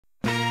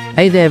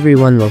Hey there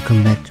everyone,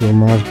 welcome back to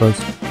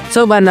Amaazbots.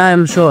 So by now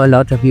I'm sure a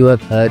lot of you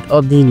have heard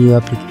of the new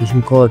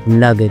application called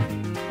Nugget.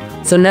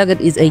 So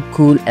Nugget is a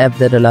cool app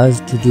that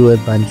allows you to do a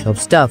bunch of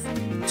stuff.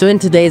 So in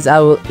today's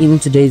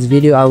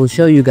video I will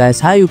show you guys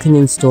how you can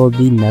install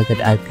the Nugget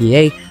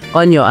IPA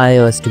on your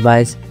iOS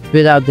device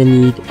without the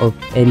need of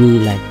any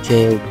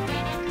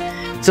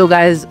jailbreak. So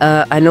guys,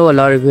 I know a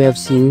lot of you have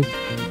seen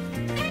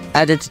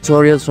other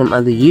tutorials from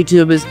other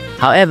YouTubers.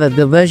 However,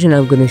 the version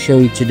I'm going to show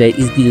you today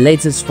is the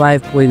latest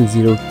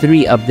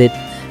 5.03 update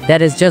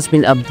that has just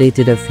been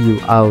updated a few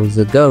hours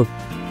ago.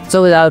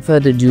 So without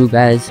further ado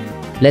guys,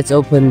 let's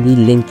open the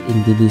link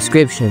in the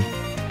description.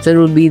 So it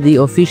will be the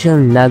official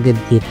Nugget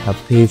GitHub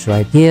page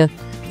right here.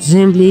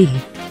 Simply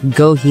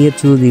go here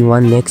to the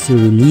one next to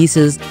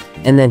releases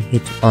and then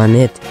hit on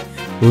it.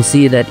 We'll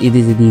see that it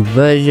is the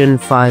version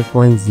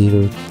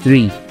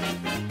 5.03.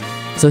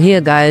 So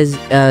here guys,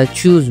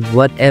 choose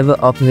whatever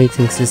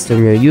operating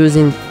system you're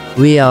using.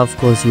 We are of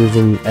course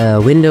using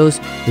Windows.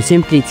 You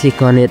simply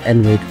click on it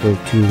and wait for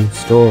it to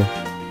install.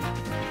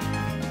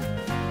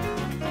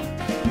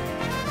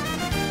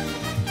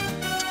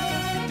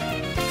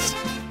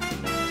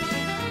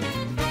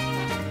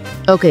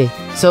 Okay,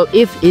 so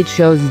if it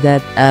shows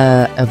that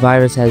a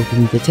virus has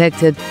been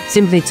detected,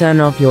 simply turn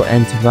off your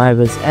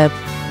antivirus app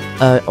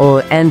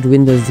and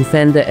Windows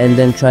Defender and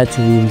then try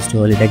to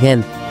reinstall it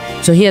again.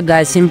 So here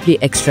guys, simply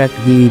extract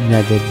the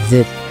Nugget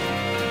zip.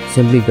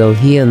 Simply go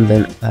here and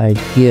then right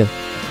here.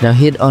 Now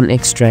hit on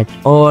extract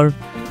all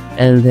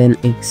and then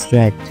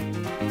extract.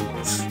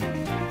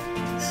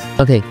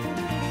 Okay,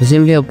 so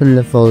simply open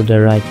the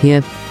folder right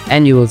here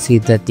and you will see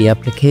that the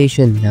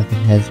application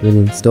Nugget has been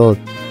installed.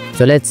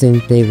 So let's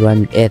simply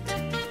run it.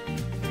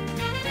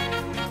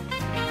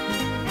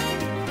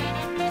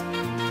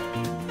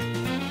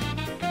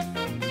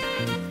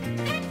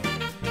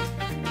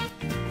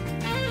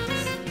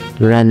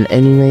 Run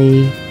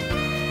anyway.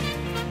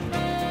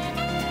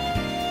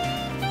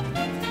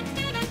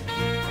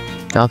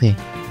 Okay.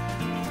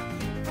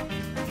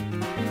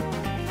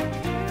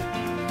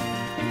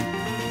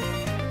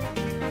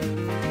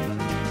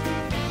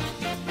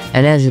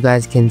 And as you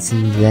guys can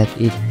see that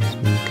it has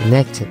been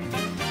connected.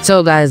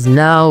 So guys,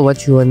 now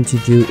what you want to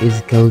do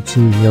is go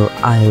to your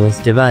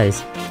iOS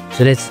device.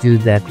 So let's do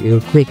that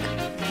real quick.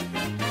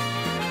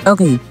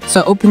 Okay,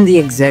 so open the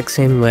exact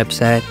same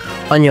website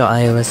on your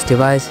iOS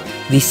device,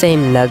 the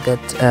same Nugget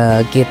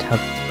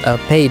GitHub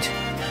page.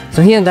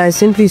 So here guys,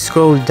 simply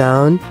scroll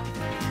down,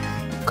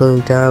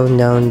 go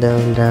down, and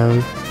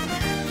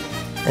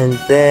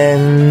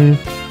then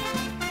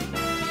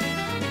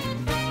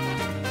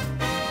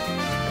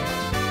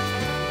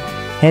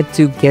head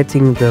to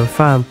getting the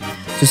file.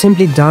 So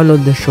simply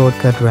download the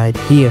shortcut right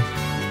here.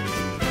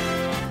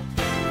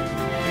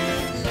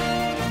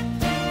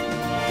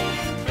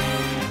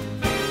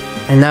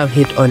 And now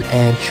hit on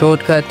add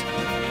shortcut.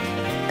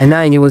 And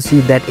now you will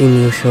see that a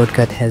new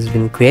shortcut has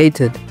been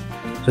created.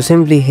 So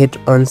simply hit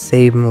on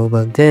save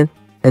mobile then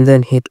and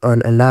then hit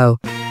on allow.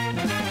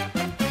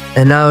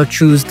 And now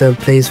choose the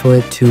place for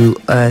it to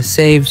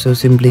save. So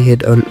simply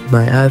hit on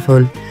my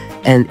iPhone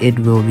and it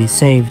will be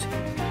saved.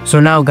 So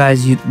now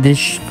guys,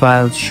 this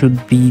file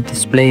should be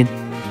displayed,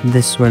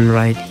 this one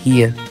right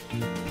here.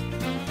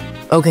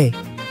 Okay,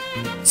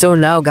 so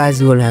now guys,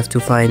 you will have to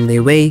find a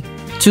way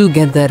to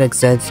get that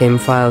exact same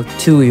file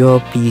to your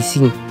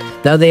PC.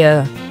 Now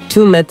there are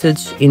two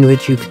methods in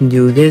which you can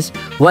do this.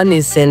 One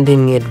is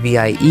sending it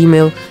via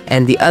email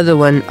and the other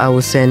one I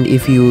will send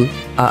if you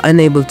are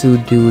unable to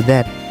do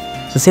that.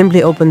 So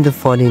simply open the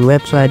following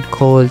website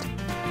called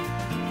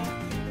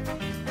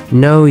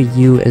No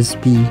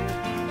USB.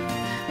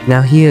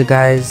 Now here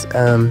guys,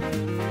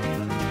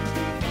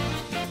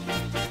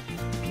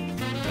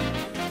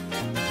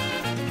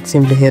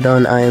 simply hit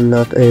on I am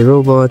not a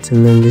robot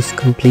and then just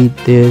complete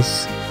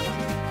this.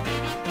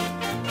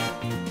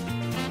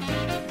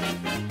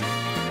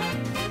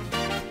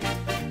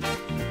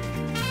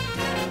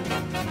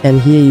 And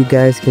here you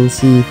guys can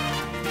see,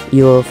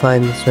 you will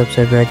find this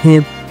website right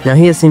here. Now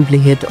here simply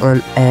hit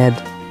on add,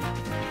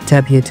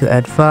 tap here to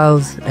add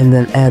files and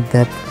then add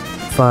that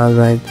file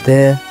right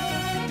there.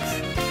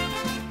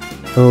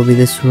 It will be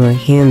this one right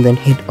here and then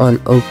hit on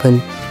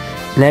open.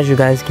 And as you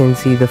guys can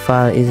see, the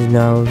file is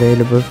now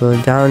available for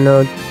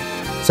download.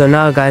 So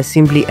now guys,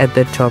 simply at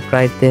the top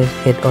right there,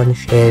 hit on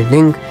share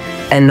link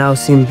and now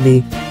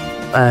simply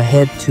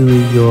head to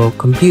your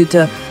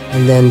computer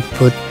and then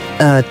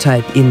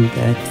type in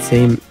that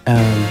same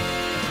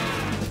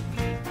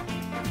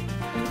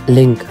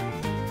link.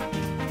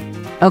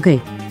 Okay,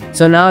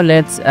 so now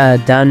let's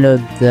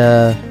download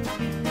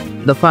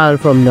the file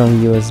from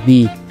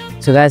non-USB.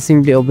 So guys,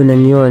 simply open a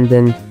new and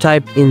then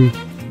type in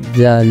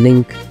the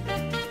link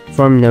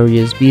from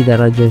non-USB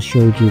that I just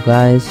showed you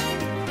guys.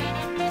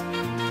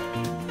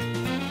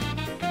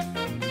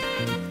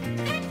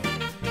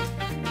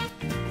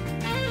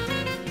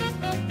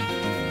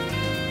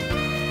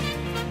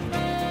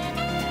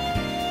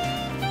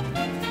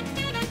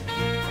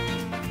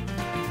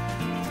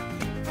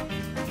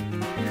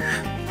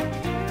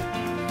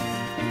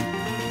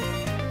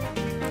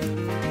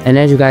 And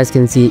as you guys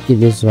can see,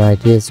 it is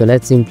right here. So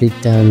let's simply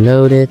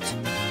download it.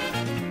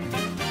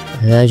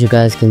 And as you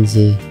guys can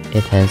see,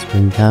 it has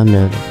been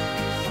downloaded.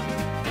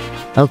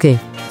 Okay,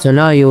 so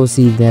now you'll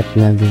see that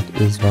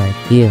Nugget is right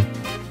here.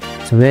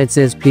 So where it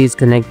says please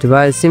connect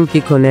device,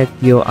 simply connect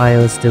your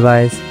iOS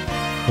device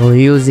or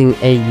using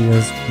a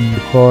USB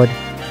cord.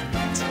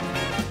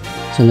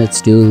 So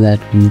let's do that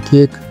real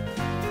quick.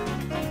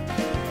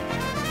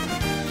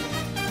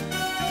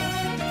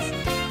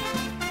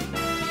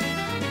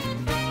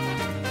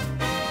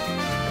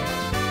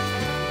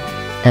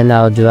 And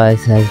our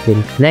device has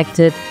been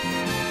connected.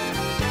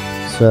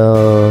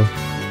 So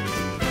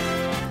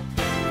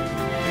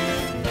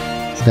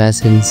you guys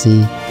can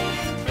see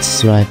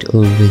it's right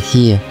over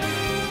here.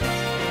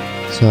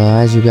 So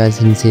as you guys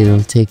can see, it'll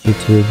take you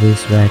to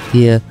this right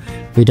here.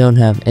 We don't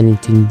have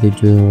anything to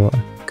do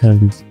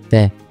currently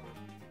there.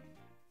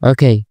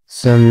 Okay,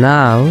 so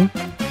now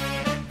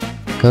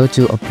go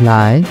to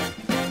apply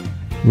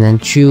and then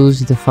choose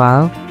the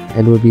file.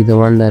 It will be the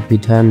one that we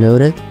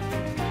downloaded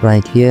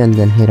right here, and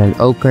then hit on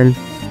open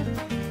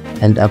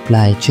and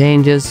apply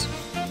changes.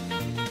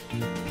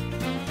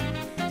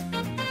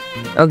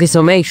 Okay,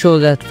 so make sure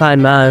that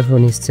Find My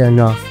iPhone is turned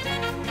off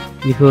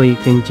before you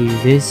can do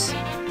this.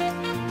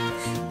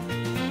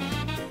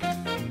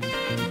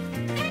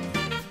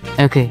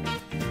 Okay,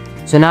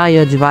 so now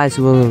your device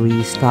will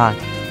restart.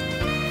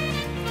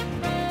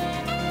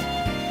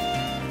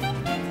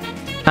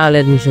 Now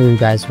let me show you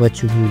guys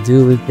what you can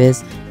do with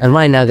this and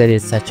why Nugget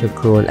is such a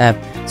cool app.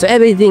 So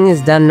everything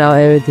is done now,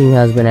 everything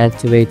has been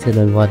activated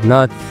and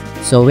whatnot.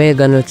 So we're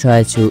gonna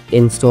try to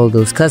install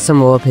those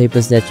custom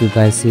wallpapers that you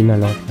guys seen a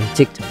lot on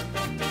TikTok.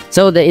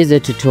 So there is a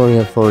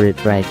tutorial for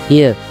it right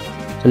here.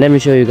 So let me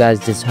show you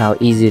guys just how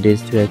easy it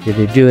is to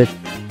actually do it.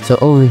 So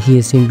over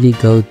here, simply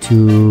go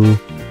to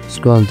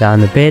scroll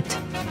down a bit.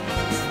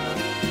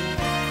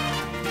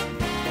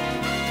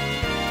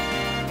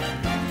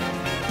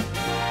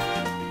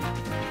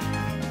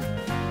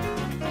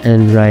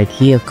 And right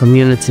here,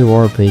 community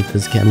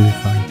wallpapers can be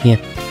found here.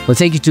 We'll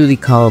take you to the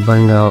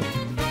Cowabunga.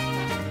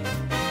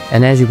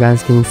 And as you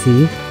guys can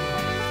see,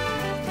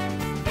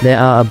 there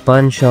are a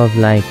bunch of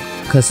like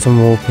custom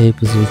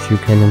wallpapers which you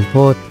can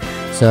import.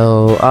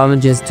 So I'll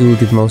just do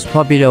the most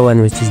popular one,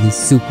 which is the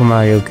Super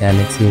Mario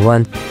Galaxy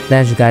one. And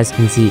as you guys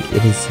can see,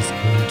 it is just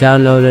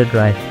downloaded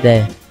right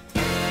there.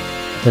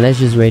 So let's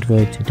just wait for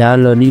it to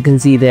download. You can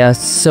see there are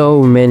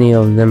so many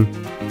of them.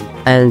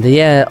 And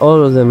yeah,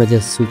 all of them are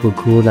just super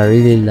cool. I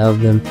really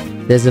love them.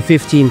 There's the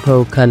 15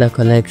 Pro color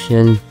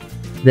collection.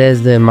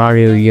 There's the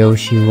Mario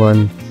Yoshi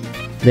one.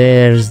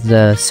 There's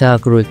the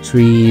Sakura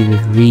Tree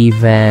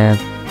revamp.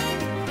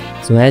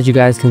 So as you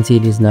guys can see,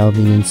 it is now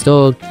being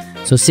installed.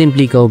 So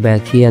simply go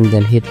back here and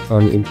then hit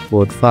on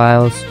import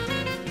files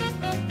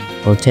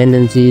or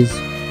tendencies.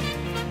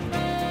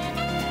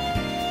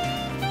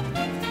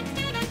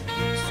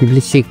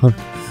 Simply click on.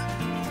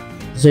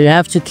 So you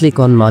have to click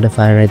on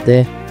modify right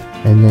there.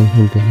 And then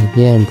hit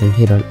here and then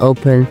hit on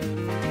open.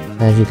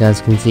 As you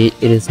guys can see,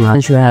 it is now.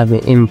 Once you have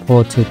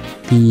imported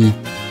the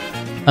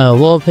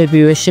wallpaper,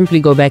 you simply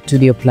go back to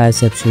the apply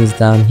sections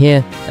down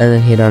here and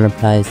then hit on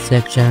apply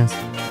sections.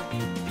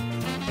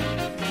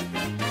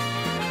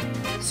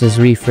 Just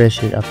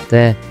refresh it up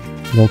there.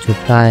 Go to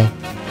apply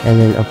and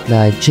then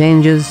apply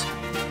changes.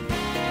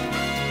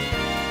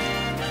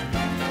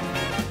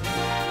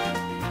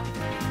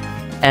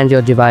 And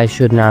your device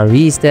should now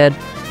restart.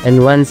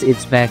 And once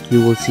it's back,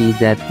 you will see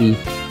that the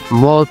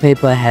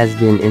wallpaper has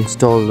been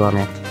installed on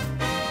it.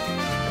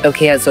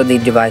 Okay, so the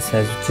device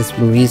has just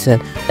been reset.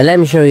 And let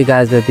me show you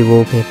guys that the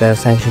wallpaper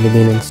has actually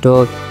been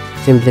installed.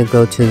 Simply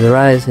go to the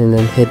right and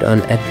then hit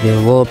on add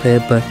the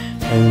wallpaper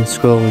and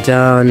scroll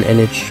down,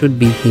 and it should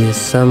be here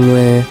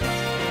somewhere.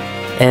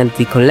 And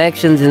the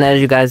collections, and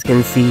as you guys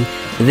can see,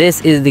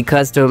 this is the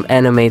custom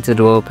animated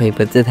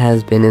wallpaper that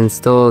has been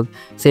installed.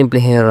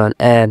 Simply hit on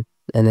add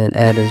and then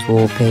add as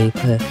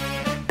wallpaper.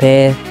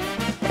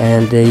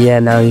 And yeah,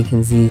 now you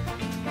can see,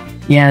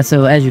 yeah,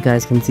 so as you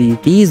guys can see,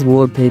 these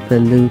wallpaper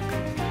look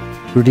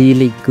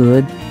really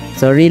good.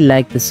 So I really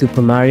like the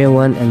Super Mario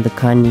one and the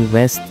Kanye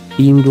West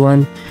themed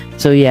one.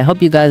 So yeah,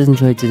 hope you guys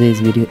enjoyed today's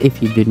video.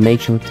 If you did,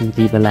 make sure to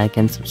leave a like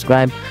and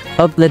subscribe.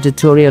 Hope the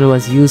tutorial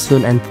was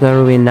useful and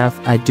thorough enough.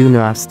 I do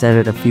know I've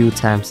stuttered a few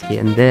times here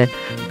and there,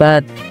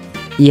 but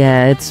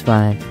yeah, it's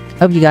fine.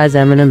 Hope you guys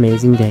have an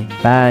amazing day.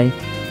 Bye.